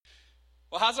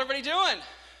how's everybody doing?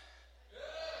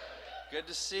 Good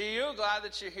to see you. Glad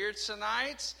that you're here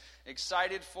tonight.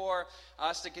 Excited for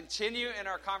us to continue in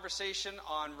our conversation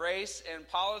on race and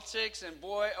politics. And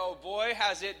boy, oh boy,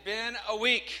 has it been a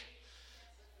week.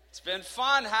 It's been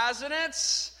fun, hasn't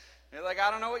it? You're like,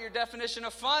 I don't know what your definition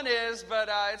of fun is, but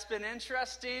it's been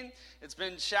interesting. It's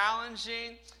been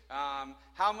challenging.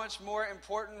 How much more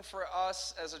important for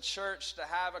us as a church to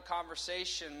have a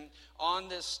conversation on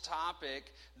this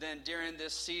topic than during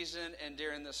this season and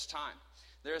during this time.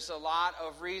 There's a lot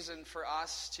of reason for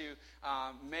us to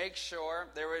make sure,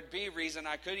 there would be reason,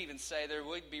 I could even say there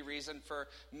would be reason for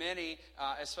many,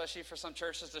 especially for some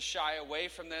churches, to shy away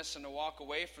from this and to walk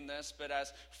away from this. But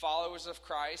as followers of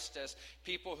Christ, as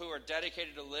people who are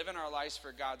dedicated to live in our lives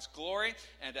for God's glory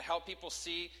and to help people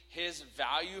see His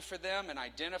value for them and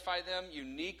identify them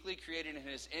uniquely created in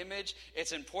His image,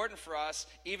 it's important for us,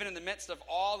 even in the midst of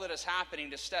all that is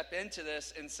happening, to step into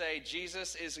this and say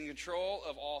Jesus is in control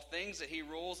of all things, that He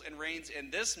rules and reigns in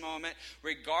this moment,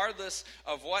 regardless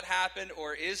of what happened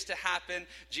or is to happen.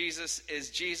 Jesus is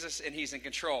Jesus and He's in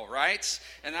control, right?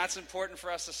 And that's important for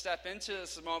us to step into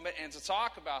this moment and to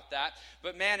talk about that.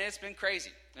 But man, it's been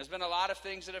crazy. There's been a lot of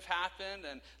things that have happened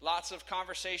and lots of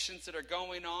conversations that are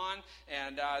going on,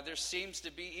 and there seems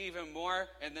to be even more,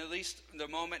 and at least the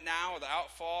moment now, the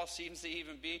outfall seems to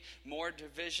even be more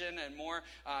division and more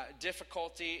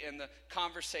difficulty in the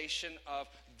conversation of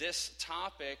this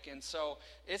topic. And so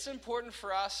it's important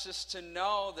for us just to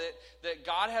know that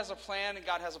God has a plan and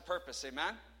God has a purpose,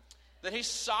 amen? That He's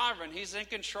sovereign, He's in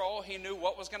control, He knew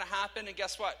what was going to happen, and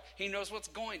guess what? He knows what's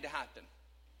going to happen.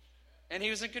 And He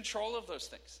was in control of those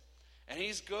things. And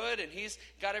He's good, and He's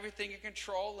got everything in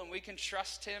control, and we can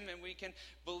trust Him, and we can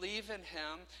believe in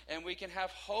Him, and we can have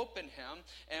hope in Him,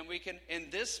 and we can, in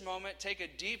this moment, take a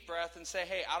deep breath and say,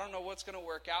 hey, I don't know what's going to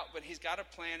work out, but He's got a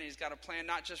plan, and He's got a plan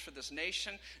not just for this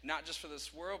nation, not just for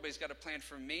this world, but He's got a plan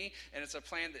for me, and it's a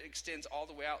plan that extends all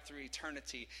the way out through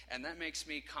eternity, and that makes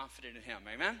me confident in Him.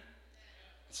 Amen?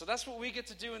 So that's what we get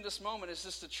to do in this moment, is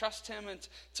just to trust Him and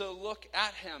to look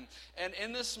at Him. And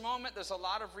in this moment, there's a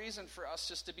lot of reason for us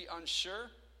just to be unsure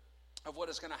of what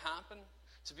is going to happen,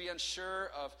 to be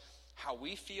unsure of how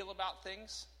we feel about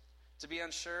things, to be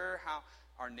unsure how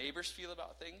our neighbors feel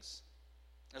about things.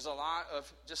 There's a lot of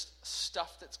just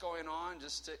stuff that's going on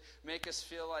just to make us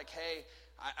feel like, hey,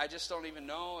 I just don't even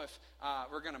know if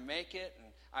we're going to make it. And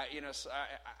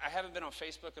I haven't been on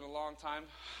Facebook in a long time.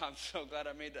 I'm so glad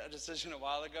I made that decision a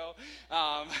while ago.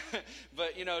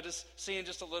 But, just seeing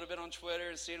just a little bit on Twitter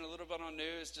and seeing a little bit on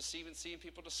news, just even seeing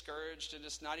people discouraged, and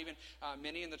just not even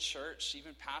many in the church,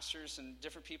 even pastors and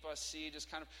different people I see just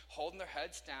kind of holding their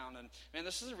heads down. And, man,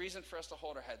 this is a reason for us to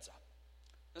hold our heads up.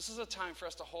 This is a time for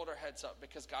us to hold our heads up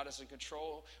because God is in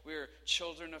control. We're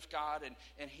children of God,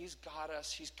 and He's got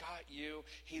us. He's got you.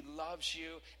 He loves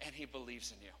you, and He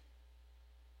believes in you.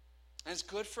 And it's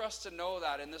good for us to know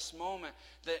that in this moment,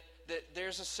 that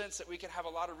there's a sense that we can have a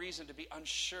lot of reason to be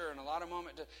unsure and a lot of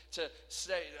moment to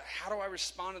say, how do I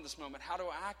respond in this moment? How do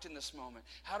I act in this moment?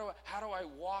 How do I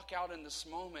walk out in this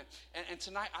moment? And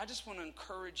tonight, I just want to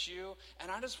encourage you, and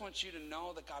I just want you to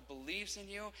know that God believes in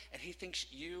you, and He thinks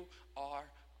you are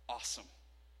awesome.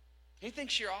 He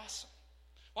thinks you're awesome.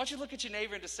 Why don't you look at your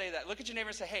neighbor and just say that? Look at your neighbor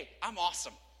and say, hey, I'm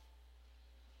awesome.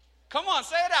 Come on,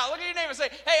 say it out. Look at your neighbor and say,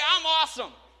 hey, I'm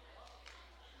awesome.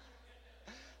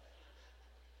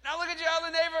 Now look at your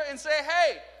other neighbor and say,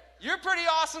 hey, you're pretty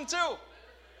awesome too.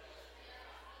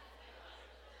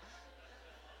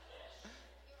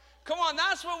 Come on,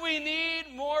 that's what we need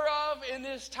more of in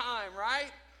this time, right?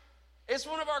 It's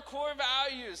one of our core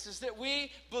values, is that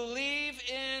we believe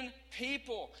in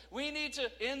people. We need to,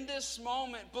 in this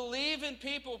moment, believe in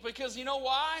people, because you know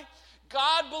why?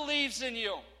 God believes in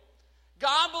you.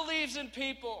 God believes in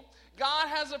people. God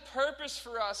has a purpose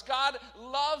for us. God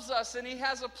loves us, and He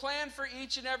has a plan for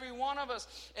each and every one of us.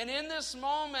 And in this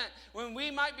moment, when we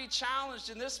might be challenged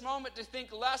in this moment to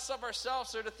think less of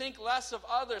ourselves or to think less of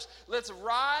others, let's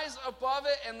rise above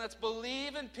it and let's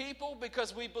believe in people,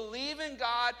 because we believe in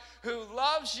God who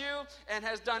loves you and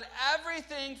has done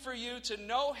everything for you to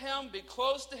know Him, be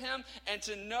close to Him, and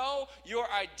to know your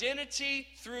identity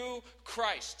through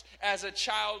Christ as a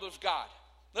child of God.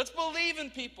 Let's believe in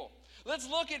people. Let's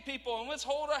look at people and let's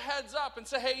hold our heads up and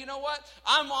say, hey, you know what?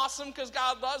 I'm awesome because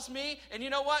God loves me. And you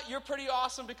know what? You're pretty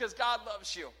awesome because God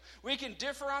loves you. We can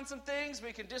differ on some things.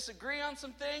 We can disagree on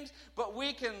some things. But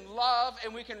we can love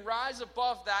and we can rise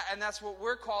above that. And that's what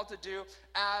we're called to do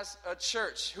as a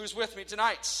church. Who's with me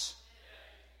tonight?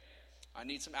 I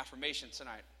need some affirmation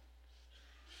tonight.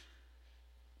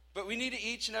 But we need to,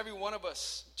 each and every one of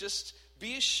us, just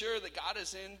be assured that God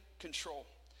is in control.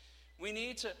 We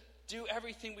need to do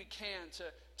everything we can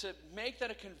to make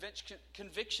that a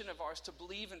conviction of ours, to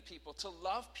believe in people, to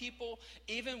love people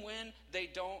even when they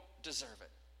don't deserve it.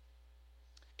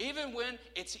 Even when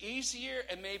it's easier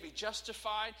and maybe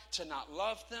justified to not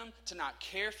love them, to not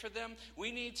care for them,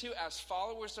 we need to, as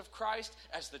followers of Christ,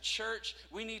 as the church,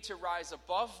 we need to rise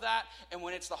above that. And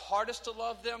when it's the hardest to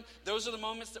love them, those are the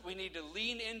moments that we need to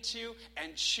lean into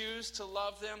and choose to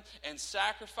love them and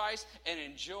sacrifice and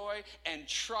enjoy and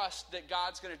trust that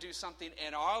God's going to do something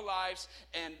in our lives,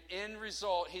 and in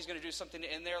result, he's going to do something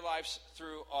in their lives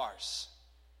through ours.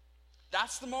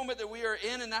 That's the moment that we are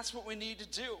in, and that's what we need to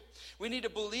do. We need to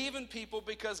believe in people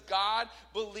because God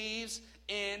believes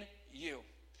in you.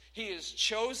 He has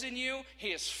chosen you.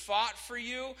 He has fought for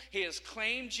you. He has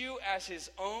claimed you as his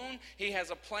own. He has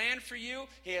a plan for you.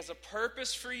 He has a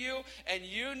purpose for you. And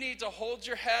you need to hold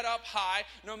your head up high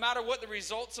no matter what the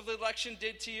results of the election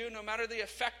did to you, no matter the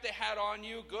effect they had on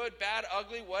you, good, bad,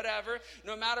 ugly, whatever,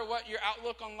 no matter what your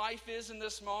outlook on life is in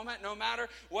this moment, no matter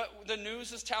what the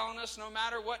news is telling us, no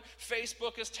matter what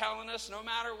Facebook is telling us, no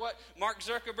matter what Mark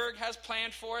Zuckerberg has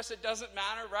planned for us, it doesn't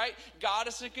matter, right? God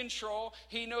is in control.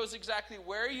 He knows exactly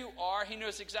where you are. He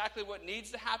knows exactly what needs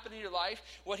to happen in your life,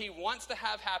 what he wants to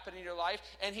have happen in your life,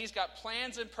 and he's got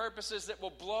plans and purposes that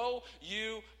will blow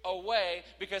you away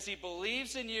because he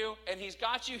believes in you, and he's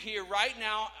got you here right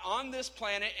now on this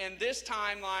planet in this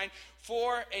timeline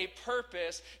for a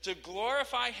purpose to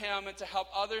glorify him and to help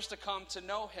others to come to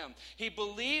know him. He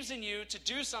believes in you to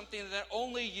do something that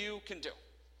only you can do.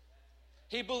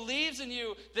 He believes in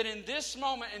you that in this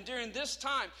moment and during this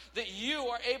time that you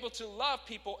are able to love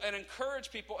people and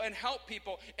encourage people and help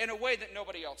people in a way that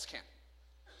nobody else can.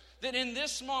 That in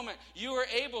this moment you are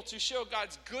able to show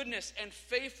God's goodness and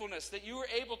faithfulness, that you are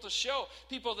able to show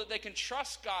people that they can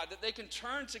trust God, that they can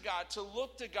turn to God, to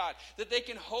look to God, that they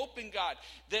can hope in God,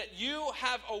 that you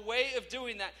have a way of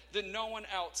doing that no one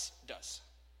else does.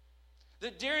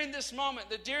 That during this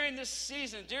moment, that during this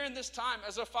season, during this time,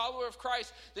 as a follower of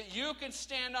Christ, that you can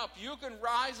stand up, you can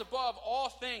rise above all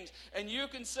things, and you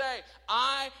can say,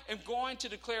 I am going to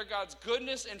declare God's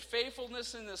goodness and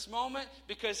faithfulness in this moment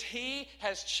because he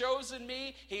has chosen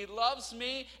me, he loves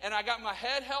me, and I got my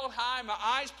head held high, my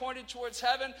eyes pointed towards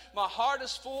heaven, my heart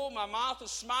is full, my mouth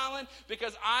is smiling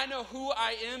because I know who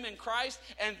I am in Christ,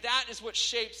 and that is what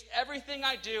shapes everything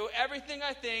I do, everything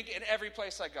I think, and every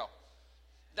place I go.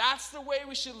 That's the way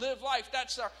we should live life.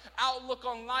 That's our outlook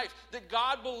on life, that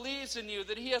God believes in you,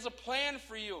 that he has a plan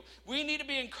for you. We need to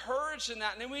be encouraged in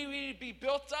that, and then we need to be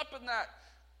built up in that.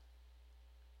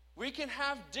 We can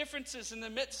have differences in the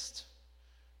midst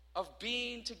of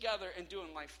being together and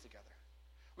doing life together.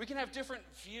 We can have different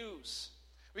views.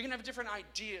 We can have different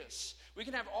ideas. We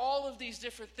can have all of these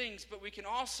different things, but we can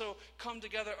also come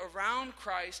together around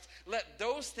Christ, let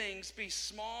those things be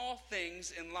small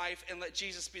things in life, and let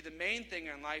Jesus be the main thing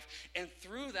in life. And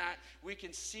through that, we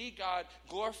can see God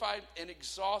glorified and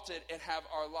exalted and have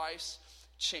our lives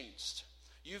changed.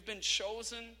 You've been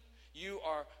chosen. You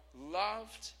are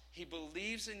loved. He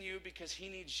believes in you because he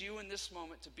needs you in this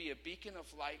moment to be a beacon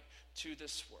of light to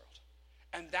this world.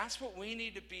 And that's what we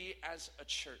need to be as a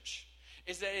church.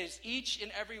 Is that as each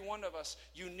and every one of us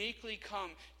uniquely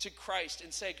come to Christ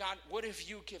and say, God, what have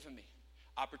you given me?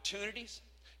 Opportunities,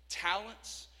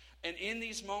 talents, and in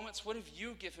these moments, what have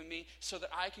you given me so that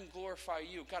I can glorify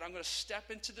you? God, I'm going to step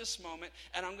into this moment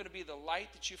and I'm going to be the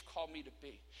light that you've called me to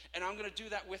be. And I'm going to do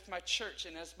that with my church.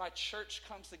 And as my church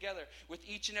comes together with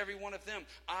each and every one of them,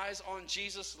 eyes on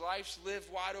Jesus, lives live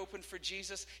wide open for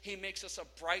Jesus, he makes us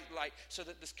a bright light so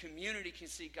that this community can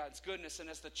see God's goodness.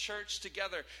 And as the church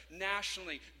together,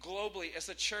 nationally, globally, as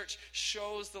the church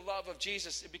shows the love of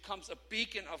Jesus, it becomes a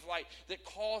beacon of light that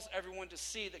calls everyone to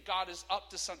see that God is up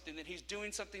to something, that he's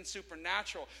doing something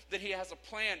supernatural, that he has a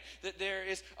plan, that there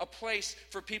is a place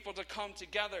for people to come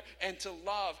together and to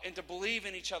love and to believe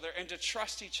in each other and to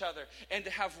trust each other and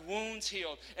to have wounds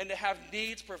healed and to have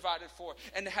needs provided for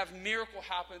and to have miracles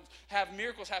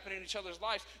happen in each other's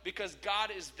lives because God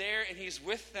is there and he's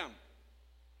with them.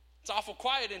 It's awful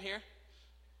quiet in here.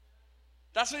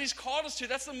 That's what he's called us to.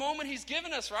 That's the moment he's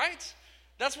given us, right?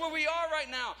 That's where we are right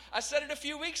now. I said it a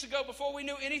few weeks ago before we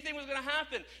knew anything was going to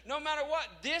happen. No matter what,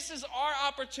 this is our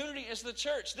opportunity as the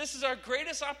church. This is our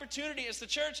greatest opportunity as the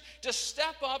church to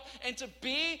step up and to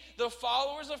be the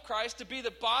followers of Christ, to be the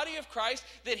body of Christ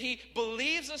that he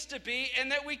believes us to be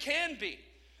and that we can be.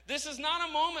 This is not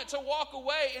a moment to walk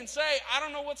away and say, I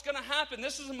don't know what's going to happen.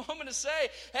 This is a moment to say,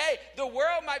 hey, the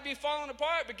world might be falling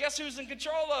apart, but guess who's in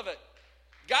control of it?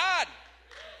 God.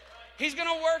 He's going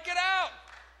to work it out.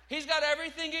 He's got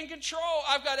everything in control.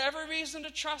 I've got every reason to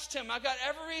trust him. I've got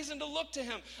every reason to look to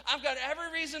him. I've got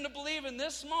every reason to believe in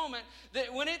this moment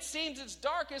that when it seems it's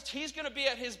darkest, he's going to be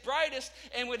at his brightest.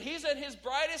 And when he's at his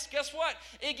brightest, guess what?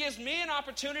 It gives me an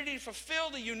opportunity to fulfill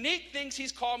the unique things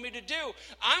he's called me to do.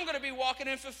 I'm going to be walking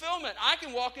in fulfillment. I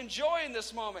can walk in joy in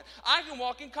this moment. I can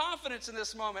walk in confidence in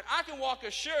this moment. I can walk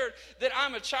assured that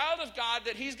I'm a child of God,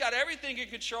 that he's got everything in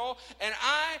control, and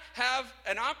I have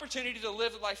an opportunity to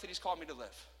live the life that he's called me to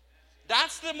live.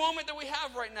 That's the moment that we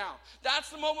have right now.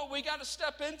 That's the moment we got to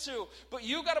step into. But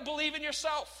you got to believe in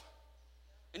yourself.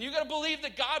 And you got to believe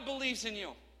that God believes in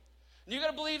you. And you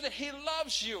got to believe that he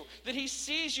loves you, that he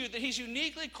sees you, that he's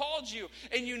uniquely called you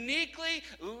and uniquely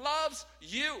loves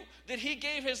you, that he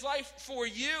gave his life for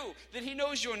you, that he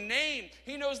knows your name,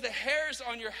 he knows the hairs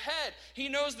on your head, he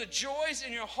knows the joys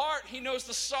in your heart, he knows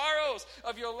the sorrows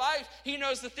of your life, he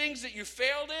knows the things that you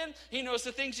failed in, he knows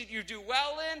the things that you do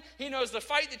well in, he knows the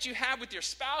fight that you have with your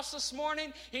spouse this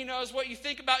morning, he knows what you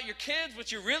think about your kids,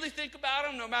 what you really think about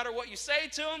them, no matter what you say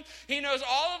to them, he knows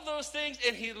all of those things,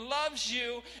 and he loves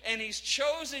you, and he's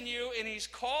chosen you, and he's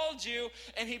called you,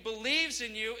 and he believes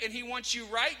in you, and he wants you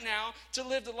right now to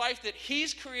live the life that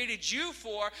he's created you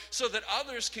for, so that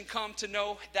others can come to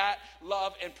know that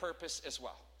love and purpose as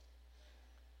well.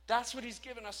 That's what he's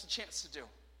given us a chance to do.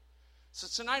 So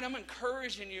tonight I'm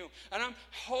encouraging you, and I'm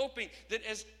hoping that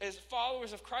as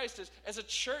followers of Christ, as a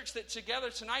church, that together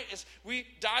tonight, as we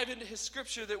dive into his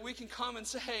scripture, that we can come and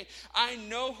say, I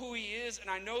know who he is,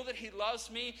 and I know that he loves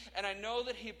me, and I know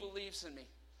that he believes in me.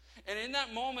 And in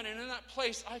that moment and in that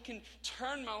place, I can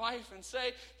turn my life and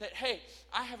say that, hey,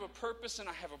 I have a purpose and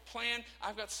I have a plan.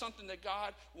 I've got something that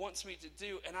God wants me to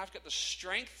do, and I've got the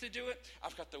strength to do it.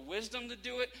 I've got the wisdom to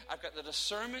do it. I've got the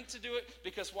discernment to do it.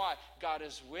 Because why? God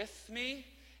is with me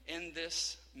in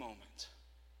this moment.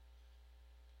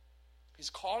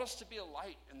 He's called us to be a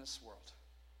light in this world.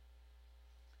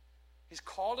 He's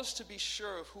called us to be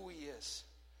sure of who he is.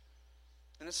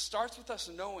 And it starts with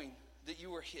us knowing that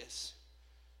you are his.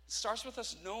 It starts with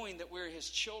us knowing that we're his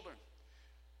children,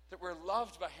 that we're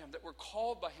loved by him, that we're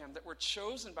called by him, that we're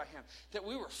chosen by him, that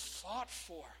we were fought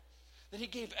for, that he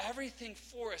gave everything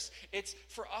for us. It's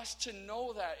for us to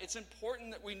know that. It's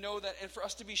important that we know that and for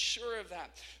us to be sure of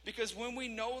that. Because when we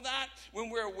know that, when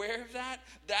we're aware of that,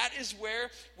 that is where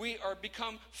we are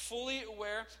become fully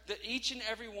aware that each and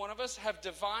every one of us have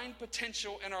divine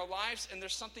potential in our lives, and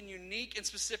there's something unique and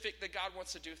specific that God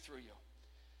wants to do through you.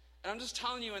 And I'm just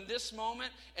telling you, in this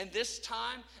moment, and this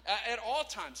time, at all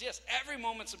times, yes, every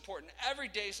moment's important. Every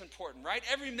day's important, right?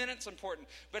 Every minute's important.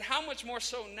 But how much more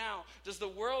so now does the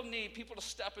world need people to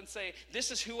step and say,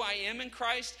 this is who I am in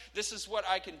Christ. This is what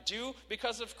I can do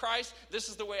because of Christ. This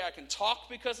is the way I can talk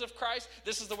because of Christ.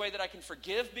 This is the way that I can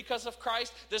forgive because of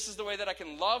Christ. This is the way that I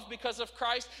can love because of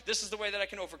Christ. This is the way that I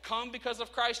can overcome because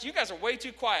of Christ. You guys are way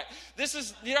too quiet. This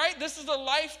is, right? This is the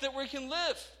life that we can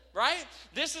live. Right?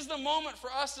 This is the moment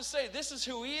for us to say, this is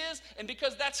who he is, and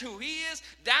because that's who he is,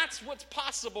 that's what's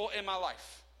possible in my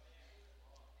life.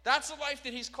 That's the life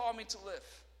that he's called me to live.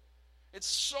 It's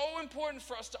so important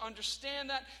for us to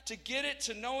understand that, to get it,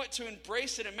 to know it, to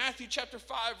embrace it. In Matthew chapter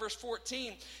 5, verse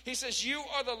 14, he says, you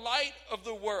are the light of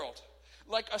the world,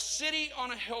 like a city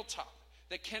on a hilltop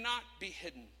that cannot be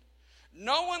hidden.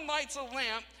 No one lights a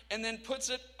lamp and then puts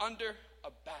it under a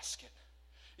basket.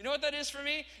 You know what that is for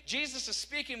me? Jesus is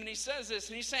speaking and he says this,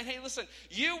 and he's saying, hey, listen,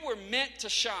 you were meant to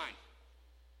shine.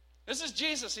 This is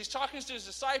Jesus. He's talking to his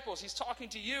disciples. He's talking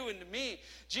to you and to me.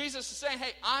 Jesus is saying,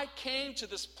 hey, I came to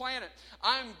this planet.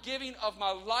 I'm giving of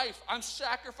my life. I'm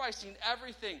sacrificing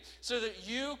everything so that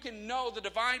you can know the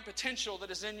divine potential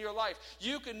that is in your life.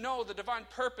 You can know the divine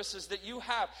purposes that you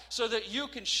have so that you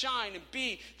can shine and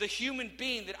be the human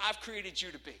being that I've created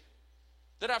you to be.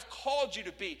 That I've called you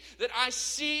to be, that I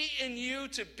see in you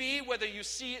to be, whether you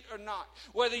see it or not.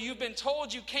 Whether you've been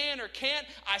told you can or can't,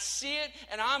 I see it,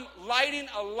 and I'm lighting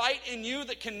a light in you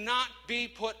that cannot be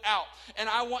put out. And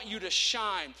I want you to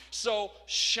shine, so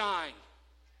shine.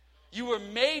 You were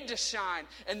made to shine,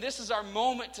 and this is our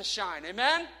moment to shine.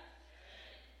 Amen?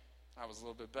 That was a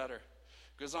little bit better.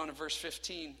 Goes on in verse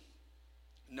 15.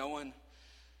 No one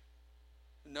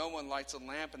lights a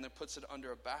lamp and then puts it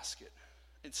under a basket.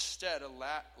 Instead,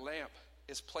 a lamp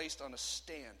is placed on a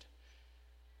stand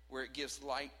where it gives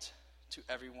light to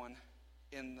everyone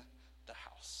in the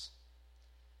house.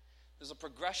 There's a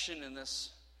progression in this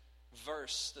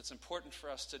verse that's important for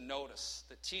us to notice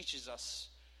that teaches us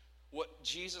what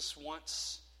Jesus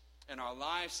wants in our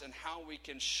lives and how we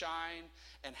can shine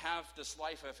and have this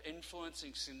life of influence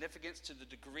and significance to the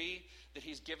degree that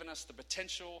he's given us the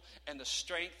potential and the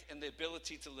strength and the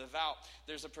ability to live out.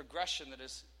 There's a progression that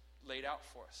is laid out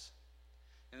for us.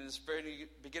 And in this very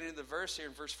beginning of the verse here,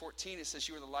 in verse 14, it says,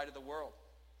 you are the light of the world.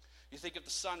 You think of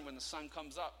the sun when the sun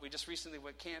comes up. We just recently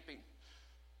went camping.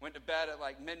 Went to bed at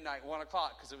like midnight, 1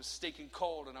 o'clock, because it was stinking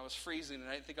cold and I was freezing and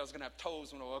I didn't think I was going to have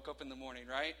toes when I woke up in the morning,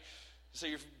 right? So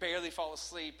you barely fall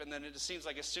asleep, and then it just seems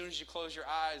like as soon as you close your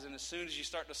eyes and as soon as you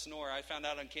start to snore, I found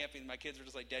out on camping, my kids were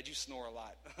just like, Dad, you snore a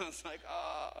lot. I was like,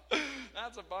 oh,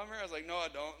 that's a bummer. I was like, no, I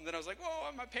don't. And then I was like, oh,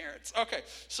 I'm my parents. Okay,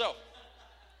 so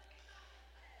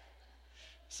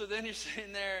then you're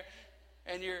sitting there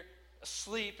and you're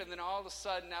asleep, and then all of a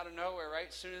sudden, out of nowhere, right,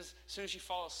 as soon as you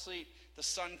fall asleep, the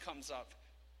sun comes up.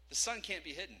 The sun can't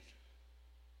be hidden,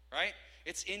 right?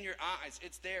 It's in your eyes.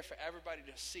 It's there for everybody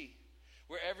to see.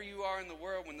 Wherever you are in the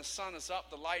world, when the sun is up,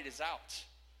 the light is out,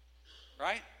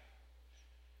 right?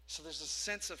 So there's a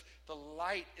sense of the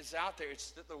light is out there.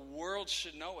 It's that the world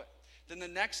should know it. Then the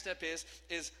next step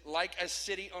is like a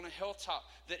city on a hilltop.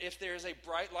 That if there is a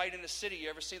bright light in a city, you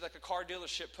ever see like a car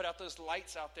dealership put out those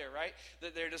lights out there, right?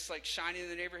 That they're just like shining in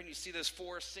the neighborhood, and you see those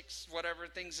 4 or 6 whatever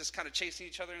things just kind of chasing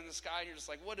each other in the sky, and you're just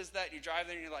like, what is that? And you drive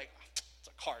there and you're like, it's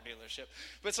a car dealership.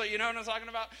 But so you know what I'm talking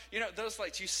about? You know, those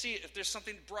lights, you see it. If there's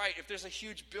something bright, if there's a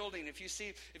huge building, if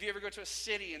you ever go to a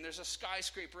city and there's a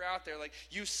skyscraper out there, like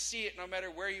you see it no matter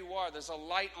where you are. There's a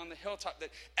light on the hilltop that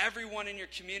everyone in your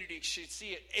community should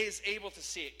see it, is able to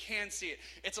see it, can see it.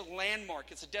 It's a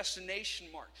landmark. It's a destination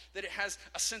mark. That it has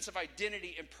a sense of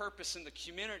identity and purpose in the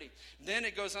community. Then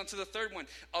it goes on to the third one.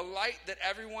 A light that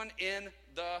everyone in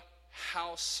the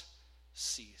house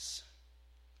sees.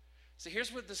 So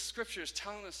here's what the scripture is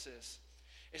telling us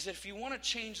is that if you want to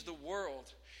change the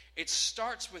world, it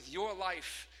starts with your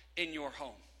life in your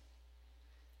home.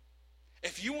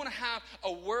 If you want to have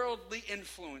a worldly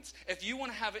influence, if you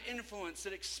want to have an influence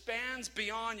that expands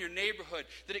beyond your neighborhood,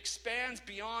 that expands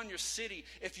beyond your city,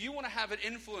 if you want to have an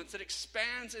influence that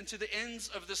expands into the ends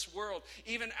of this world,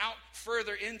 even out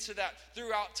further into that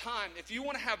throughout time, if you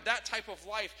want to have that type of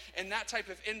life and that type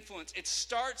of influence, it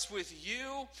starts with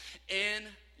you in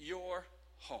your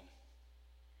home.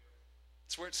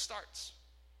 It's where it starts.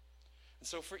 And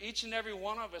so for each and every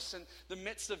one of us in the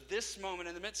midst of this moment,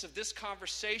 in the midst of this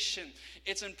conversation,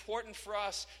 it's important for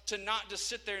us to not just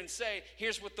sit there and say,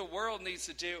 here's what the world needs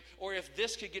to do, or if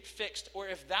this could get fixed, or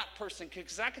if that person could.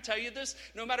 Because I can tell you this,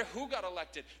 no matter who got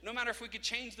elected, no matter if we could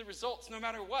change the results, no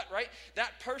matter what, right?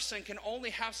 That person can only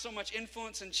have so much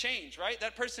influence and change, right?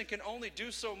 That person can only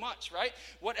do so much, right?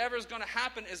 Whatever's going to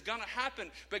happen is going to happen.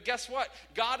 But guess what?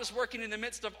 God is working in the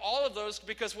midst of all of those,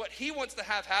 because what he wants to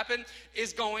have happen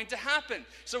is going to happen.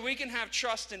 So we can have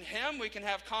trust in him, we can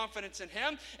have confidence in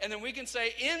him, and then we can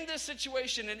say, in this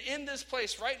situation and in this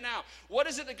place right now, what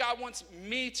is it that God wants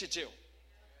me to do?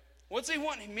 What's he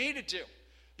wanting me to do?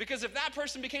 Because if that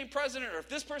person became president, or if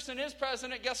this person is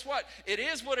president, guess what? It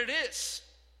is what it is.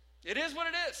 It is what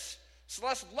it is.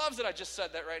 Celeste loves that I just said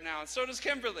that right now, and so does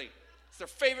Kimberly. It's their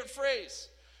favorite phrase.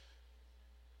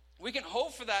 We can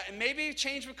hope for that, and maybe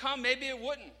change would come, maybe it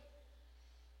wouldn't.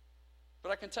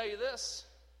 But I can tell you this.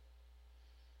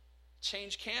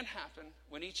 Change can happen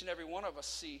when each and every one of us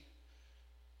see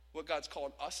what God's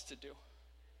called us to do,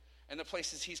 and the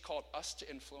places he's called us to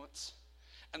influence,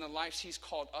 and the lives he's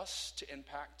called us to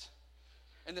impact,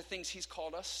 and the things he's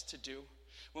called us to do.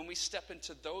 When we step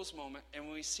into those moments and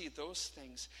when we see those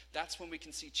things, that's when we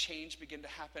can see change begin to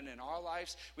happen in our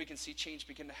lives. We can see change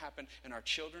begin to happen in our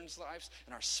children's lives,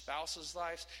 in our spouses'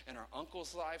 lives, in our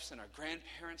uncles' lives, in our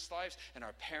grandparents' lives, in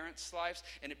our parents' lives.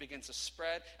 And it begins to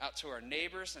spread out to our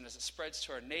neighbors. And as it spreads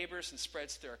to our neighbors and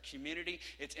spreads to our community,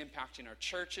 it's impacting our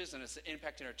churches. And as it's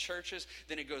impacting our churches,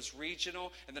 then it goes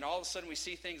regional. And then all of a sudden we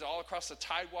see things all across the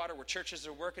tidewater where churches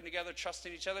are working together,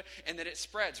 trusting each other. And then it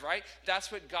spreads, right?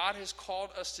 That's what God has called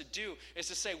us to do, is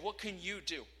to say, what can you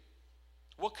do?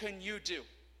 What can you do?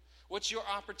 What's your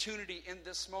opportunity in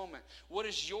this moment? What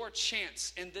is your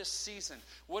chance in this season?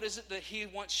 What is it that he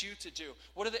wants you to do?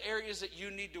 What are the areas that you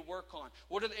need to work on?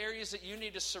 What are the areas that you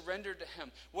need to surrender to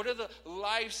him? What are the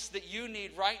lives that you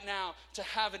need right now to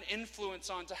have an influence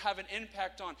on, to have an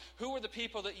impact on? Who are the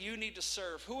people that you need to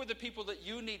serve? Who are the people that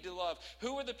you need to love?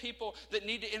 Who are the people that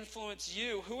need to influence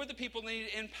you? Who are the people that need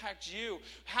to impact you?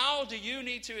 How do you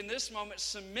need to, in this moment,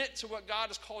 submit to what God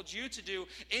has called you to do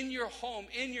in your home,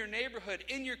 in your neighborhood,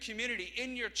 in your community,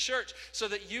 in your church, so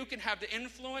that you can have the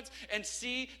influence and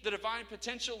see the divine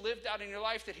potential lived out in your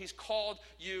life that he's called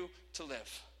you to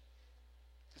live?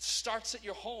 It starts at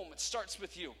your home. It starts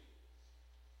with you.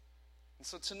 And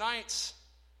so tonight,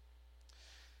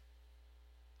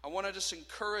 I want to just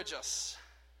encourage us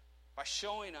by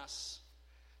showing us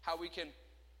how we can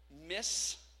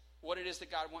miss what it is that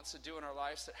God wants to do in our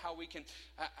lives, that how we can,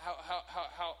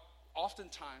 how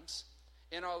oftentimes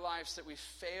in our lives that we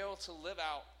fail to live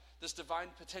out this divine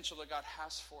potential that God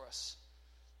has for us.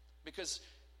 Because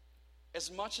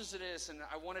as much as it is, and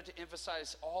I wanted to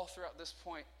emphasize all throughout this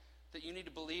point, that you need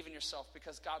to believe in yourself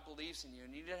because God believes in you.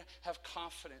 And you need to have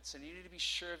confidence, and you need to be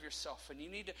sure of yourself, and you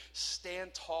need to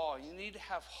stand tall. You need to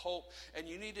have hope, and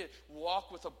you need to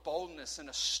walk with a boldness and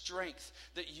a strength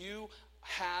that you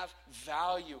have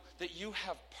value, that you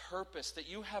have purpose, that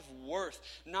you have worth,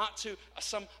 not to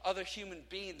some other human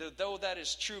being, though that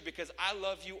is true, because I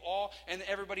love you all and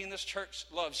everybody in this church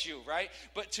loves you, right?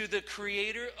 But to the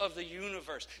creator of the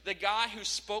universe, the guy who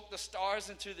spoke the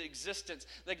stars into the existence,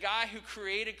 the guy who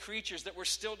created creatures that we're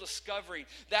still discovering,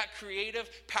 that creative,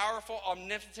 powerful,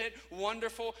 omnipotent,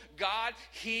 wonderful God,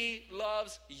 he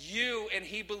loves you and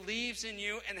he believes in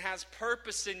you and has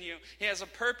purpose in you. He has a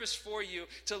purpose for you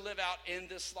to live out in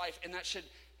this life, and that should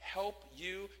help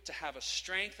you to have a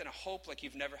strength and a hope like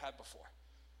you've never had before.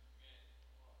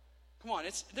 Come on,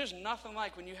 there's nothing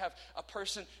like when you have a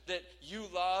person that you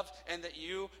love and that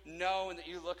you know and that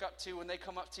you look up to, when they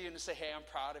come up to you and say, hey, I'm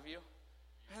proud of you.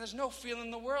 And there's no feeling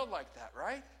in the world like that,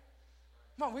 right?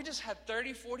 Come on, we just had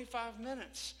 30, 45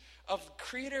 minutes of the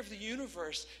creator of the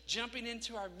universe jumping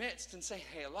into our midst and saying,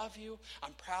 hey, I love you,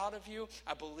 I'm proud of you,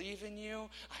 I believe in you,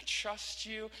 I trust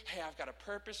you, hey, I've got a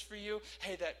purpose for you,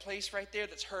 hey, that place right there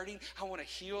that's hurting, I want to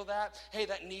heal that, hey,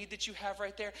 that need that you have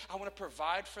right there, I want to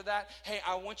provide for that, hey,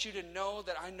 I want you to know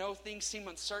that I know things seem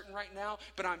uncertain right now,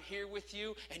 but I'm here with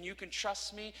you and you can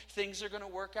trust me, things are going to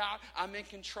work out, I'm in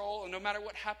control, and no matter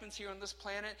what happens here on this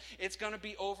planet, it's going to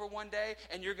be over one day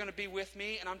and you're going to be with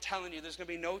me, and I'm telling you, there's going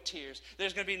to be no tears,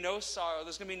 there's going to be no sorrow,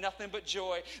 there's going to be nothing but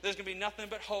joy, there's going to be nothing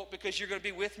but hope, because you're going to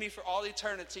be with me for all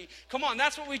eternity. Come on,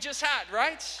 that's what we just had,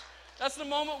 right? That's the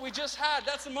moment we just had.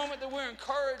 That's the moment that we're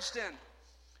encouraged in.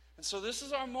 And so this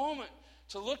is our moment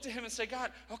to look to him and say, God,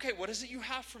 okay, what is it you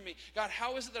have for me? God,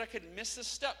 how is it that I could miss this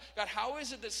step? God, how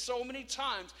is it that so many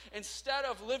times, instead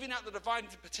of living out the divine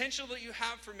potential that you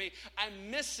have for me, I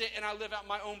miss it and I live out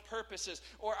my own purposes,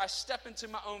 or I step into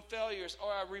my own failures,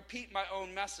 or I repeat my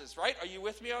own messes, right? Are you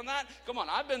with me on that? Come on,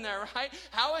 I've been there, right?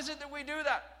 How is it that we do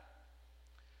that?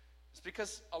 It's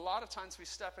because a lot of times we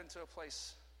step into a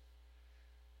place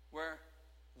where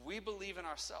we believe in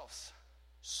ourselves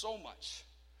so much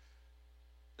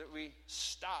that we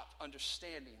stop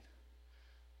understanding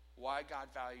why God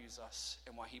values us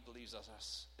and why he believes in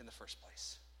us in the first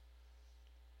place.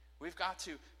 We've got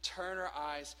to turn our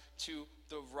eyes to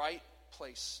the right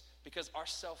place, because our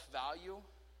self-value,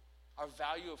 our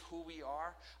value of who we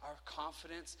are, our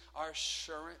confidence, our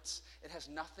assurance, it has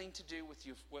nothing to do with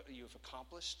what you've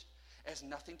accomplished. It has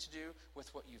nothing to do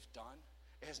with what you've done.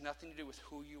 It has nothing to do with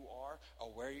who you are, or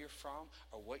where you're from,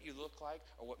 or what you look like,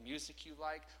 or what music you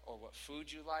like, or what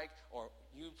food you like, or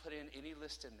you put in any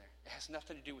list in there. It has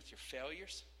nothing to do with your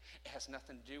failures. It has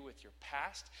nothing to do with your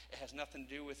past. It has nothing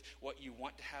to do with what you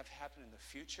want to have happen in the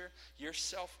future. Your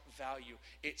self-value,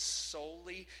 it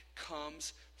solely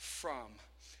comes from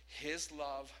his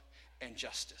love and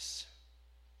justice.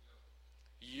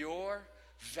 Your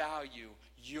value,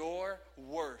 your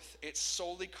worth, it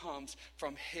solely comes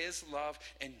from his love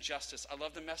and justice. I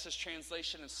love the Message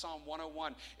translation in Psalm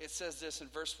 101. It says this in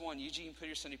verse 1. Eugene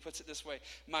Peterson, he puts it this way: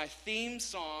 my theme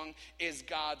song is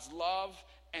God's love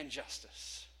and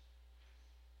justice.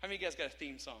 How many of you guys got a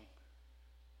theme song?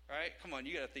 Right? Come on,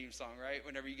 you got a theme song, right?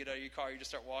 Whenever you get out of your car, you just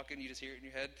start walking, you just hear it in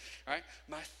your head. All right?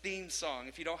 My theme song.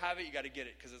 If you don't have it, you got to get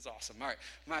it because it's awesome. All right.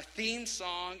 My theme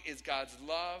song is God's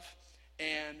love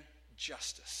and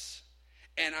justice.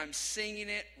 And I'm singing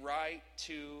it right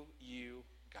to you,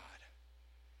 God.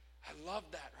 I love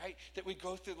that, right? That we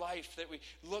go through life, that we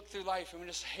look through life and we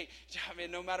just say, I mean,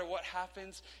 no matter what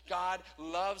happens, God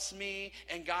loves me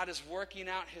and God is working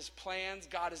out his plans.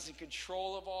 God is in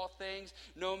control of all things.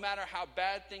 No matter how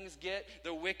bad things get,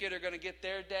 the wicked are going to get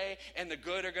their day and the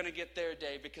good are going to get their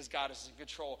day because God is in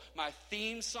control. My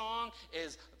theme song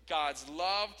is God's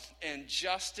love and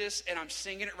justice, and I'm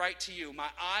singing it right to you. My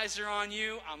eyes are on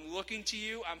you. I'm looking to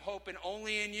you. I'm hoping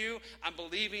only in you. I'm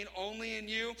believing only in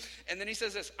you. And then he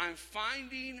says this: I'm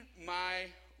finding my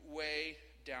way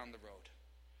down the road.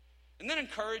 Isn't that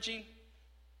encouraging?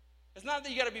 It's not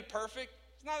that you got to be perfect.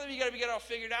 It's not that you got to get it all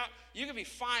figured out. You can be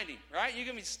finding, right? You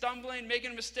can be stumbling,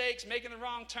 making mistakes, making the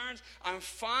wrong turns. I'm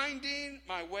finding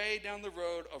my way down the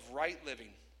road of right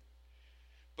living.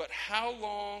 But how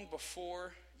long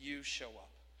before you show up?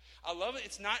 I love it.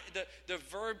 It's not the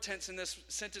verb tense in this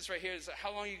sentence right here is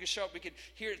how long you can show up. We could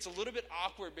hear it's a little bit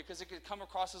awkward because it could come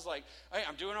across as like, hey,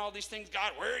 I'm doing all these things.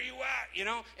 God, where are you at? You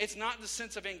know, it's not the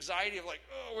sense of anxiety of like,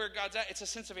 oh, where God's at. It's a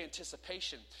sense of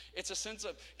anticipation. It's a sense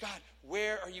of, God,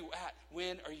 where are you at?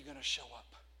 When are you going to show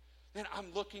up? Man,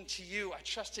 I'm looking to you. I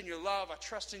trust in your love. I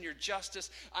trust in your justice.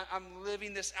 I'm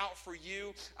living this out for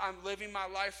you. I'm living my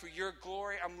life for your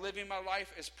glory. I'm living my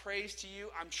life as praise to you.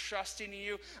 I'm trusting in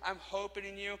you. I'm hoping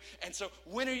in you. And so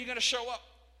when are you going to show up?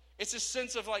 It's a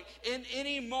sense of like in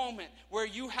any moment where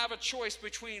you have a choice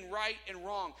between right and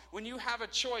wrong, when you have a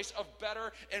choice of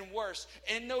better and worse,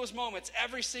 in those moments,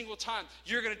 every single time,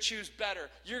 you're going to choose better.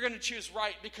 You're going to choose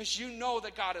right because you know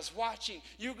that God is watching.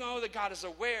 You know that God is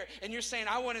aware. And you're saying,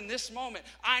 I want in this moment,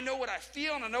 I know what I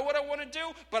feel and I know what I want to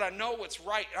do, but I know what's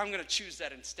right and I'm going to choose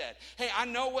that instead. Hey, I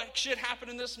know what should happen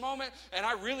in this moment and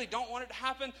I really don't want it to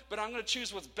happen, but I'm going to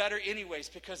choose what's better anyways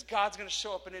because God's going to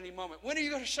show up in any moment. When are you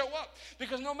going to show up?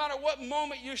 Because no matter what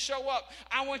moment you show up,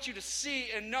 I want you to see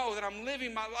and know that I'm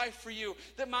living my life for you,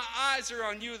 that my eyes are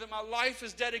on you, that my life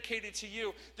is dedicated to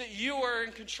you, that you are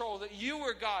in control, that you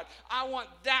are God. I want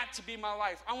that to be my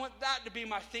life. I want that to be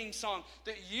my theme song,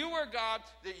 that you are God,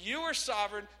 that you are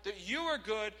sovereign, that you are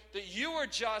good, that you are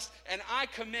just, and I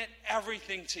commit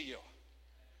everything to you.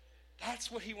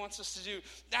 That's what he wants us to do.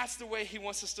 That's the way he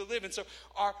wants us to live. And so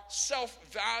our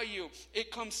self-value, it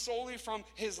comes solely from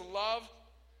his love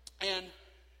and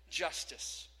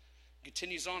justice. It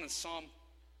continues on in Psalm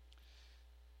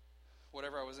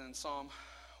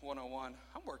 101.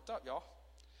 I'm worked up, y'all.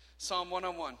 Psalm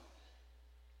 101.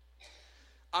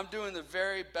 I'm doing the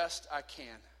very best I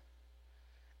can,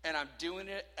 and I'm doing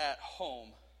it at home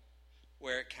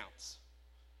where it counts.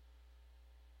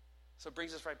 So it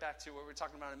brings us right back to what we were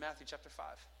talking about in Matthew chapter 5.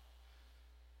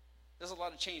 There's a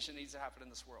lot of change that needs to happen in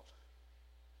this world.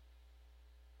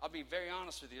 I'll be very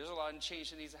honest with you. There's a lot of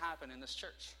change that needs to happen in this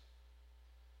church.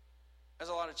 There's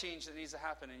a lot of change that needs to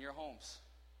happen in your homes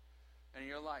and in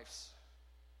your lives.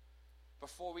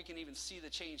 Before we can even see the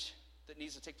change that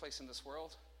needs to take place in this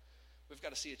world, we've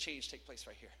got to see a change take place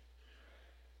right here.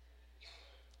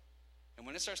 And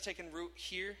when it starts taking root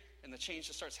here and the change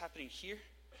that starts happening here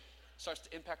starts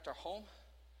to impact our home,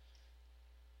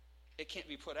 it can't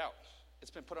be put out.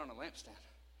 It's been put on a lampstand.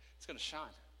 It's going to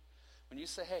shine. When you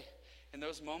say, hey, in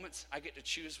those moments, I get to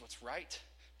choose what's right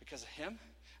because of him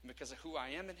and because of who I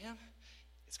am in him,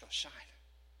 it's going to shine,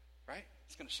 right?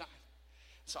 It's going to shine.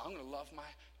 So I'm going to love my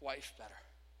wife better.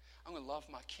 I'm going to love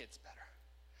my kids better.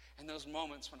 In those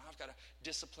moments when I've got to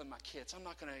discipline my kids, I'm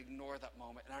not going to ignore that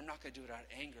moment, and I'm not going to do it out of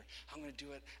anger. I'm going to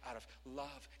do it out of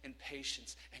love and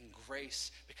patience and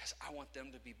grace because I want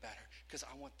them to be better, because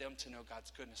I want them to know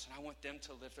God's goodness, and I want them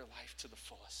to live their life to the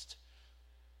fullest.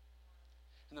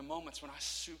 In the moments when I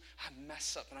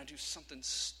mess up and I do something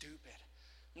stupid,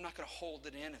 I'm not going to hold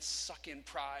it in and suck in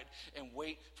pride and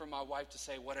wait for my wife to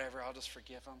say, whatever, I'll just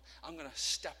forgive him. I'm going to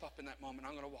step up in that moment.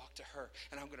 I'm going to walk to her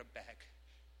and I'm going to beg.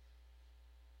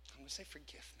 I'm going to say,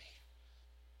 forgive me.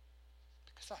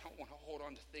 Because I don't want to hold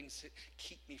on to things that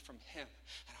keep me from him.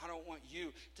 And I don't want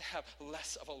you to have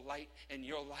less of a light in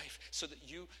your life so that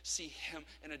you see him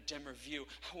in a dimmer view.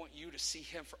 I want you to see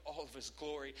him for all of his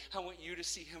glory. I want you to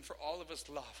see him for all of his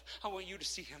love. I want you to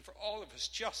see him for all of his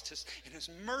justice and his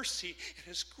mercy and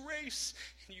his grace.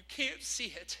 And you can't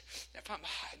see it if I'm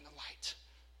hiding the light.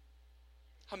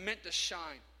 I'm meant to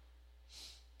shine.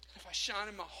 If I shine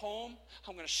in my home,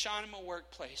 I'm going to shine in my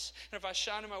workplace. And if I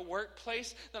shine in my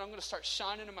workplace, then I'm going to start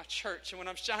shining in my church. And when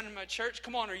I'm shining in my church,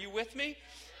 come on, are you with me?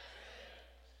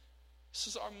 This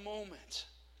is our moment.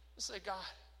 Let's say, God,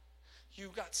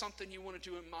 you got something you want to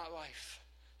do in my life.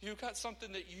 You got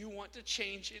something that you want to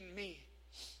change in me.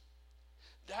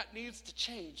 That needs to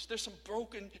change. There's some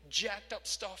broken, jacked up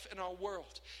stuff in our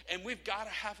world. And we've got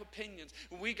to have opinions.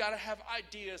 And we got to have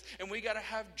ideas. And we got to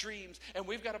have dreams. And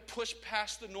we've got to push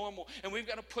past the normal. And we've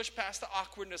got to push past the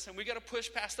awkwardness. And we've got to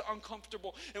push past the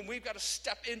uncomfortable. And we've got to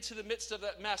step into the midst of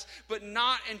that mess. But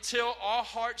not until our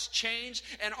hearts change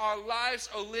and our lives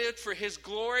are lived for his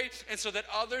glory and so that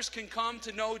others can come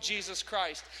to know Jesus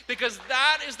Christ. Because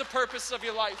that is the purpose of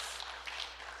your life.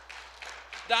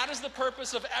 That is the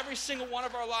purpose of every single one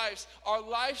of our lives. Our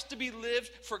lives to be lived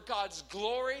for God's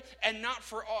glory and not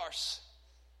for ours.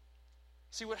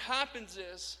 See, what happens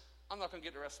is, I'm not going to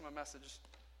get the rest of my message,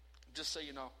 just so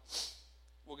you know.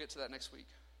 We'll get to that next week.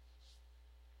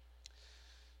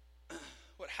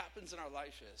 What happens in our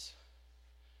life is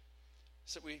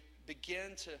that we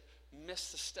begin to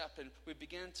miss the step and we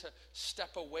begin to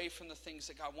step away from the things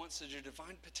that God wants to do, the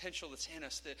divine potential that's in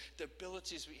us, the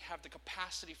abilities we have, the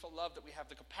capacity for love that we have,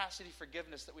 the capacity for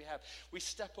forgiveness that we have. We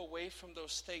step away from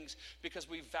those things because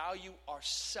we value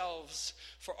ourselves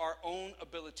for our own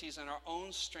abilities and our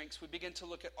own strengths. We begin to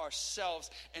look at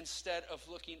ourselves instead of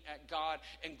looking at God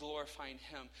and glorifying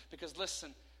him. Because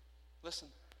listen,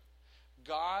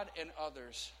 God and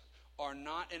others are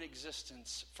not in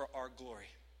existence for our glory.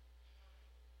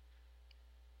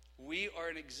 We are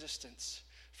in existence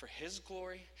for his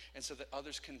glory and so that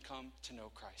others can come to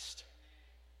know Christ.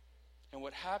 And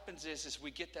what happens is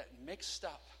we get that mixed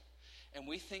up and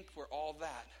we think we're all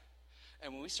that.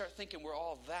 And when we start thinking we're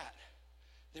all that,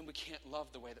 then we can't love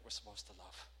the way that we're supposed to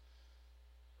love.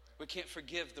 We can't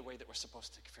forgive the way that we're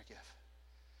supposed to forgive.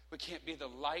 We can't be the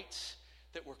light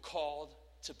that we're called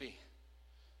to be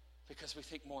because we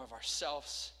think more of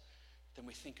ourselves than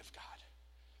we think of God.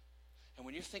 And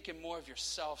when you're thinking more of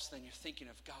yourselves than you're thinking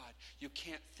of God, you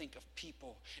can't think of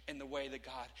people in the way that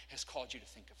God has called you to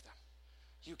think of them.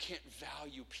 You can't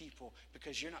value people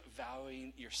because you're not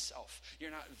valuing yourself.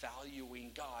 You're not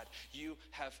valuing God. You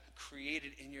have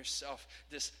created in yourself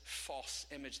this false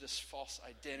image, this false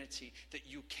identity that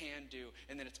you can do,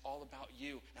 and that it's all about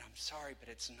you. And I'm sorry, but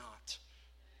it's not.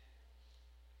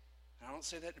 And I don't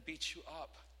say that to beat you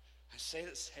up. I say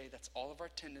that, hey, that's all of our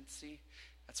tendency.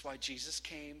 That's why Jesus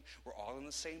came. We're all in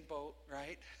the same boat,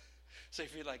 right? So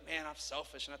if you're like, man, I'm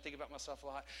selfish and I think about myself a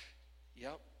lot.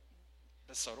 Yep,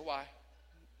 but so do I.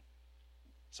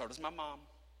 So does my mom.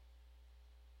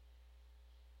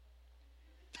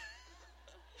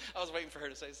 I was waiting for her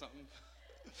to say something.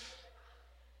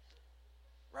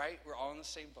 Right? We're all in the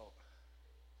same boat.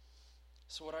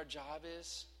 So what our job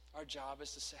is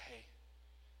to say, hey,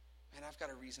 man, I've got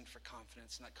a reason for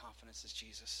confidence, and that confidence is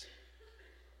Jesus.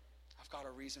 I've got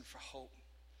a reason for hope,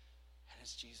 and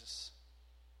it's Jesus.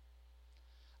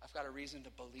 I've got a reason to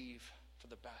believe for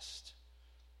the best,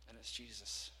 and it's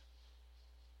Jesus.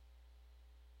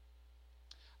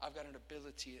 I've got an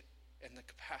ability and the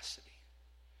capacity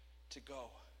to go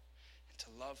and to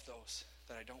love those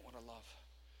that I don't want to love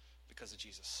because of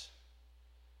Jesus.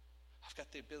 I've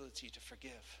got the ability to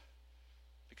forgive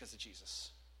because of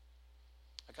Jesus.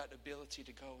 I've got the ability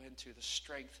to go into the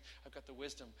strength. I've got the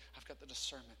wisdom. I've got the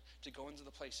discernment to go into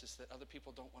the places that other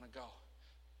people don't want to go.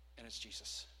 And it's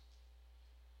Jesus.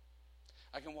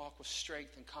 I can walk with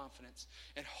strength and confidence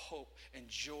and hope and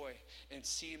joy and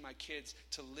seeing my kids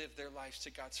to live their lives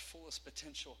to God's fullest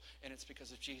potential. And it's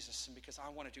because of Jesus and because I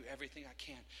want to do everything I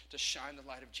can to shine the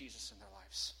light of Jesus in their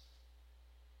lives.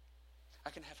 I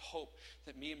can have hope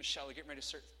that me and Michelle are getting ready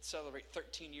to celebrate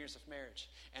 13 years of marriage.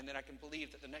 And that I can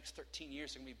believe that the next 13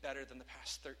 years are going to be better than the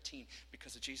past 13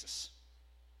 because of Jesus.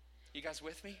 You guys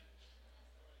with me?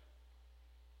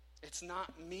 It's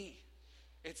not me.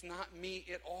 It's not me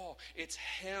at all. It's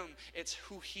him. It's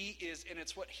who he is, and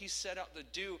it's what he set out to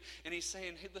do. And he's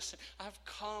saying, hey, listen, I've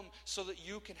come so that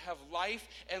you can have life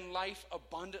and life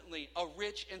abundantly, a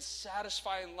rich and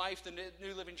satisfying life. The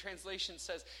New Living Translation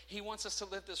says he wants us to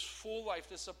live this full life,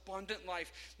 this abundant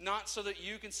life, not so that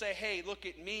you can say, hey, look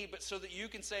at me, but so that you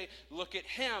can say, look at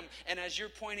him. And as you're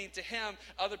pointing to him,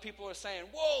 other people are saying,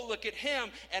 whoa, look at him.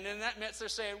 And in that midst, they're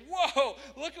saying, whoa,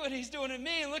 look at what he's doing to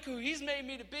me. Look who he's made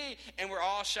me to be. And we're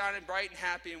all shining bright and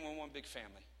happy and we're one big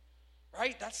family.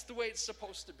 Right? That's the way it's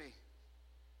supposed to be.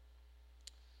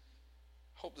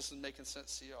 Hope this is making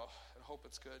sense to y'all. I hope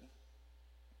it's good.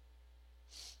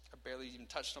 I barely even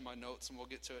touched on my notes and we'll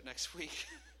get to it next week.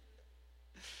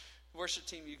 Worship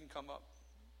team, you can come up.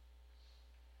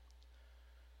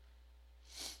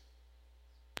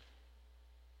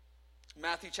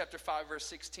 Matthew chapter 5 verse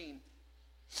 16.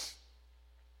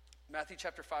 Matthew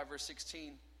chapter 5 verse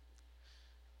 16.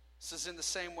 Says, in the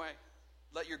same way,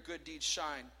 let your good deeds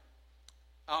shine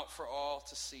out for all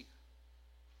to see,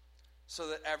 so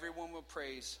that everyone will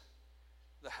praise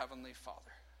the Heavenly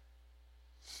Father.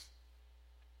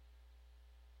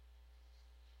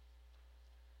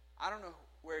 I don't know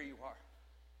where you are.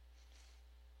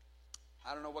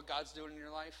 I don't know what God's doing in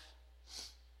your life.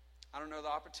 I don't know the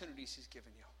opportunities he's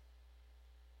given you.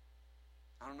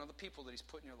 I don't know the people that he's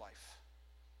put in your life.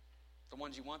 The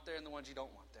ones you want there and the ones you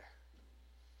don't want there.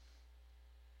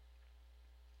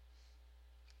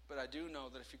 But I do know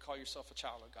that if you call yourself a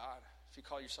child of God, if you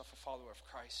call yourself a follower of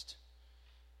Christ,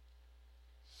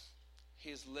 he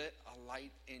has lit a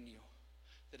light in you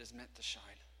that is meant to shine.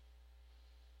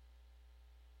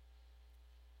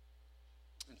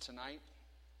 And tonight,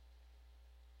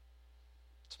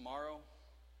 tomorrow,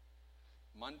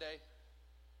 Monday,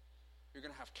 you're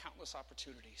going to have countless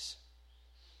opportunities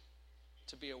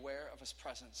to be aware of his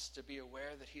presence, to be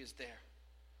aware that he is there,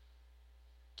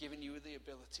 giving you the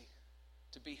ability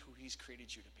to be who he's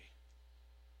created you to be,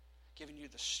 giving you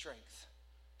the strength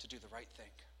to do the right thing,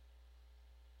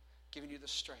 giving you the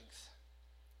strength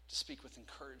to speak with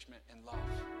encouragement and love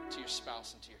to your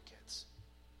spouse and to your kids,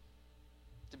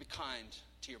 to be kind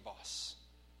to your boss,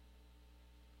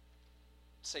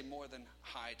 say more than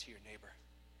hi to your neighbor.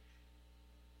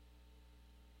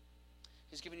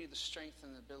 He's giving you the strength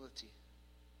and the ability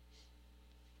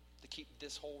to keep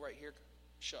this hole right here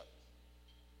shut.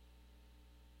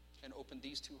 and open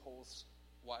these two holes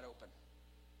wide open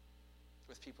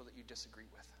with people that you disagree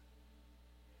with,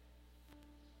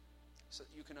 so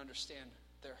that you can understand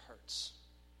their hurts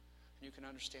and you can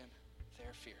understand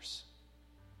their fears.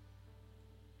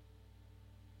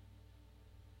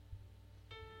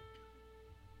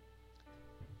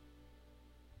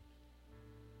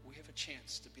 We have a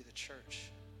chance to be the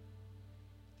church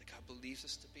that God believes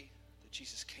us to be, that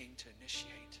Jesus came to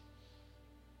initiate.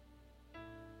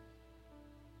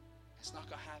 It's not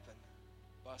going to happen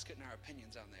by us getting our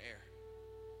opinions out in the air.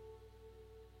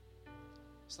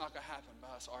 It's not going to happen by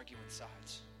us arguing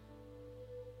sides.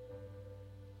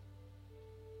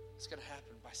 It's going to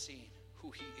happen by seeing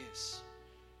who he is.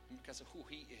 And because of who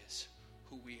he is,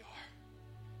 who we are.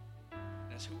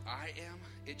 And as who I am,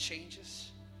 it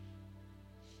changes.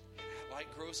 And that light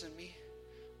grows in me.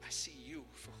 I see you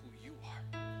for who you are.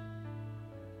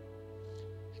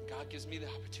 And God gives me the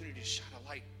opportunity to shine a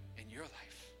light in your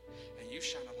life. And you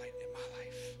shine a light in my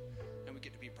life. And we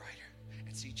get to be brighter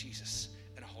and see Jesus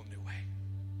in a whole new way.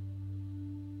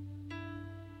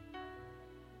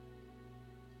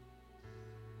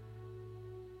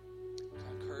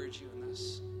 I encourage you in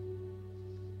this.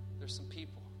 There's some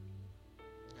people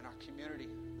in our community.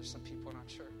 There's some people in our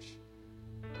church.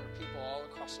 There are people all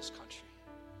across this country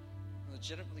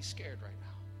legitimately scared right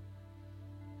now.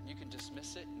 And you can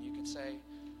dismiss it and you can say,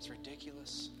 it's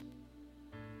ridiculous.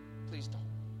 Please don't.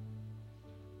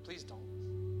 Please don't.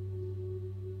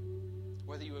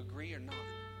 Whether you agree or not,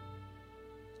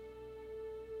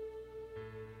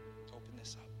 open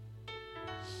this up.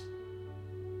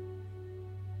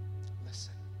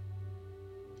 Listen.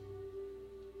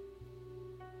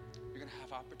 You're going to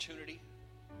have opportunity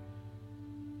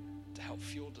to help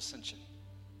fuel dissension.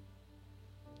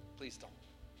 Please don't.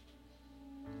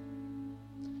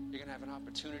 You're going to have an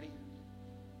opportunity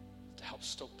to help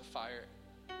stoke the fire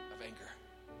of anger.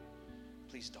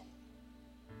 Please don't.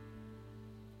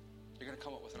 You're going to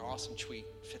come up with an awesome tweet,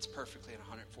 fits perfectly in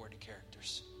 140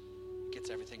 characters,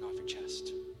 gets everything off your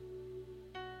chest.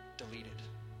 Delete it.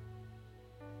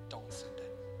 Don't send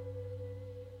it.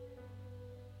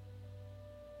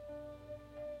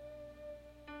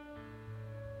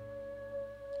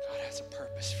 God has a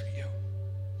purpose for you.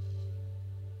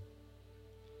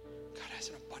 God has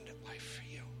an abundant life for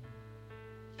you.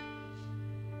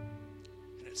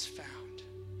 And it's found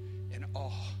in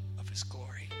awe of his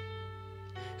glory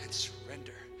and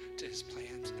surrender to his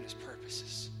plans and his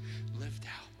purposes, lived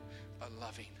out by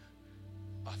loving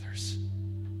others.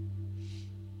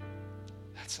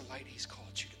 That's the light he's called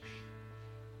you to be.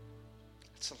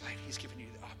 That's the light he's given you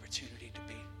the opportunity to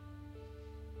be.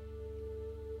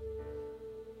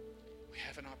 We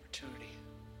have an opportunity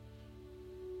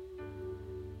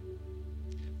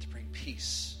to bring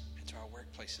peace into our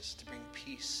workplaces, to bring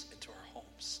peace into our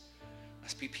homes.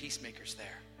 Let's be peacemakers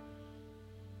there.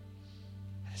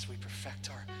 And as we perfect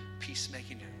our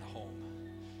peacemaking in the home,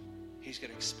 he's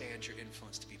going to expand your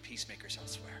influence to be peacemakers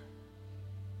elsewhere.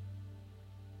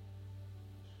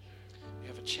 You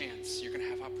have a chance. You're going to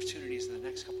have opportunities in the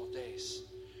next couple of days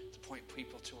to point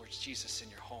people towards Jesus in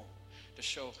your home, to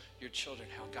show your children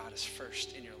how God is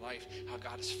first in your life, how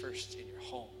God is first in your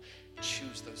home.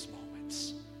 Choose those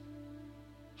moments.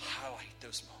 Highlight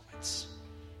those moments.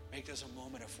 Make those a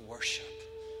moment of worship.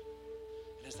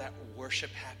 And as that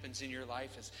worship happens in your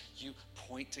life, as you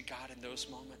point to God in those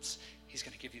moments, he's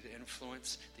going to give you the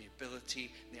influence, the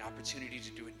ability, and the opportunity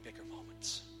to do it in bigger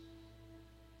moments.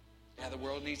 Yeah, the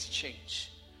world needs to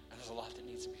change, and there's a lot that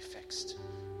needs to be fixed.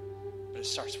 But it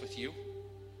starts with you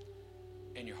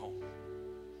in your home.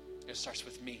 It starts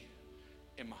with me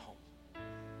in my home.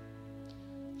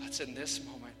 Let's, in this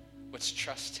moment, let's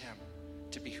trust him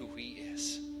to be who he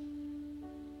is.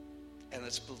 And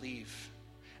let's believe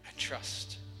and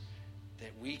trust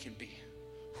that we can be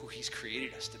who he's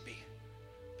created us to be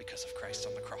because of Christ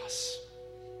on the cross.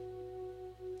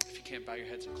 If you can't, bow your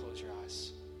heads and close your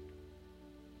eyes.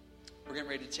 We're getting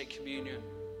ready to take communion.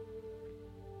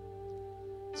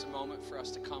 It's a moment for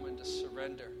us to come and to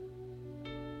surrender,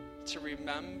 to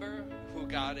remember who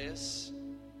God is,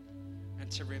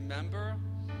 and to remember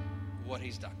what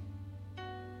he's done.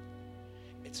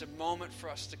 It's a moment for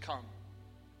us to come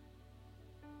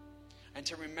and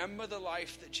to remember the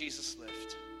life that Jesus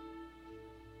lived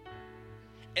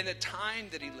and the time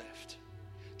that he lived.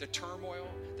 The turmoil,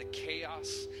 the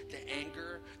chaos, the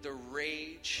anger, the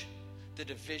rage, the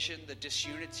division, the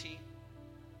disunity.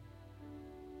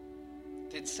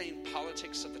 the insane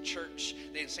politics of the church,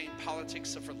 the insane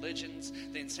politics of religions,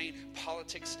 the insane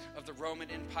politics of the Roman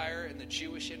Empire and the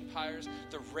Jewish empires,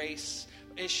 the race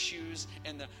issues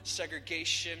and the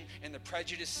segregation and the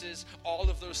prejudices, all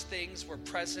of those things were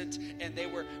present and they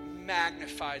were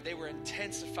magnified, they were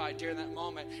intensified during that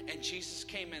moment. And Jesus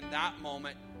came in that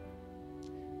moment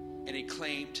and he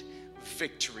claimed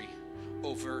victory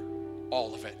over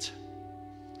all of it.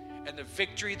 And the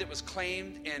victory that was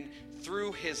claimed and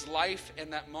through his life in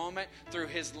that moment, through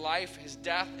his life, his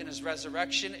death, and his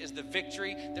resurrection is the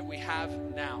victory that we have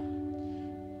now.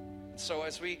 So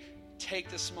as we take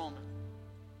this moment,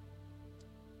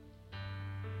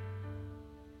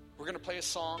 we're going to play a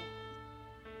song.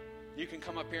 You can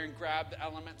come up here and grab the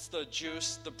elements, the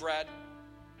juice, the bread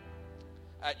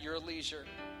at your leisure.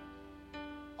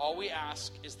 All we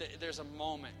ask is that there's a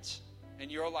moment in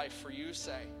your life where you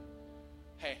say,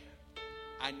 hey,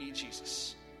 I need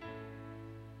Jesus.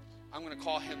 I'm going to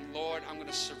call him Lord. I'm going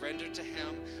to surrender to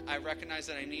him. I recognize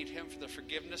that I need him for the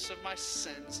forgiveness of my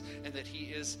sins and that he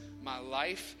is my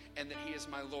life and that he is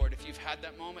my Lord. If you've had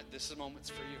that moment, this moment's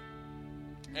for you.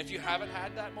 And if you haven't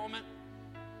had that moment,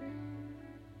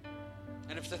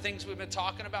 and if the things we've been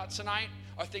talking about tonight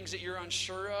are things that you're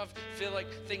unsure of, feel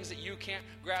like things that you can't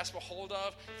grasp a hold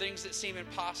of, things that seem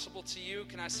impossible to you,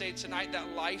 can I say tonight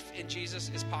that life in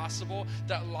Jesus is possible?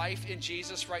 That life in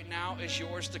Jesus right now is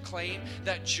yours to claim.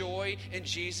 That joy in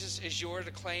Jesus is yours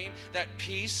to claim. That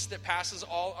peace that passes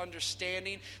all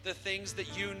understanding, the things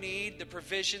that you need, the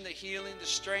provision, the healing, the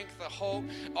strength, the hope,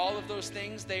 all of those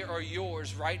things, they are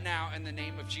yours right now in the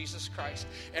name of Jesus Christ.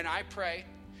 And I pray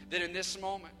that in this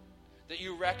moment, that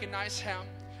you recognize him,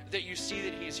 that you see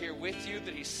that he's here with you,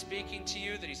 that he's speaking to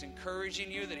you, that he's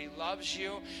encouraging you, that he loves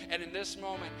you. And in this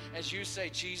moment, as you say,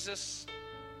 Jesus,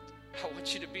 I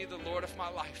want you to be the Lord of my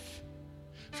life.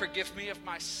 Forgive me of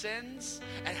my sins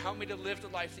and help me to live the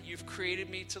life that you've created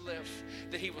me to live.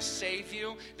 That he will save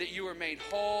you, that you are made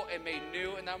whole and made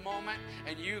new in that moment.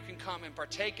 And you can come and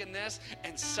partake in this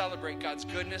and celebrate God's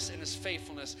goodness and his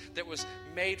faithfulness that was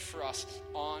made for us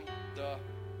on the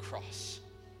cross.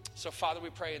 So, Father, we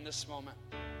pray in this moment,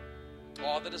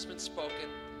 all that has been spoken,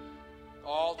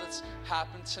 all that's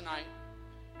happened tonight,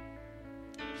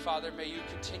 Father, may you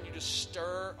continue to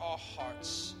stir our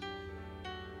hearts,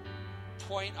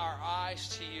 point our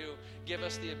eyes to you, give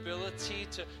us the ability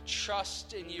to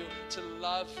trust in you, to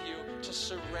love you, to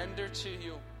surrender to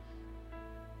you.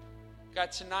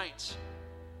 God, tonight,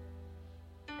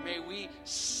 may we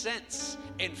sense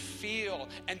and feel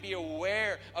and be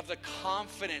aware of the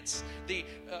confidence, the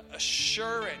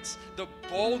assurance, the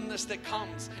boldness that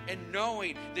comes in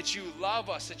knowing that you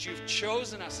love us, that you've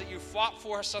chosen us, that you fought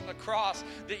for us on the cross,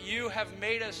 that you have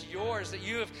made us yours, that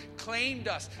you have claimed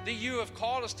us, that you have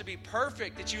called us to be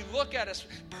perfect, that you look at us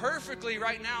perfectly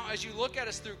right now as you look at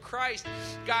us through Christ.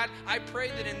 God, I pray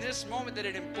that in this moment that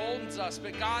it emboldens us,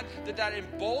 but God, that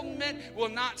emboldenment will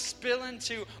not spill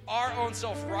into our own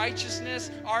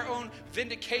self-righteousness, our own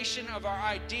vindication of our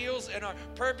ideals and our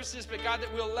purposes, but God,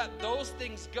 that we'll let those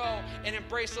things go and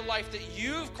embrace the life that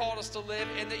you've called us to live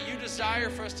and that you desire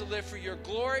for us to live for your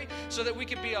glory, so that we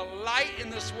can be a light in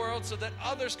this world, so that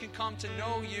others can come to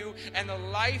know you and the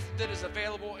life that is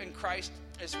available in Christ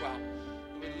as well.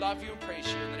 We love you and praise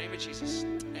you in the name of Jesus.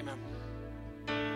 Amen.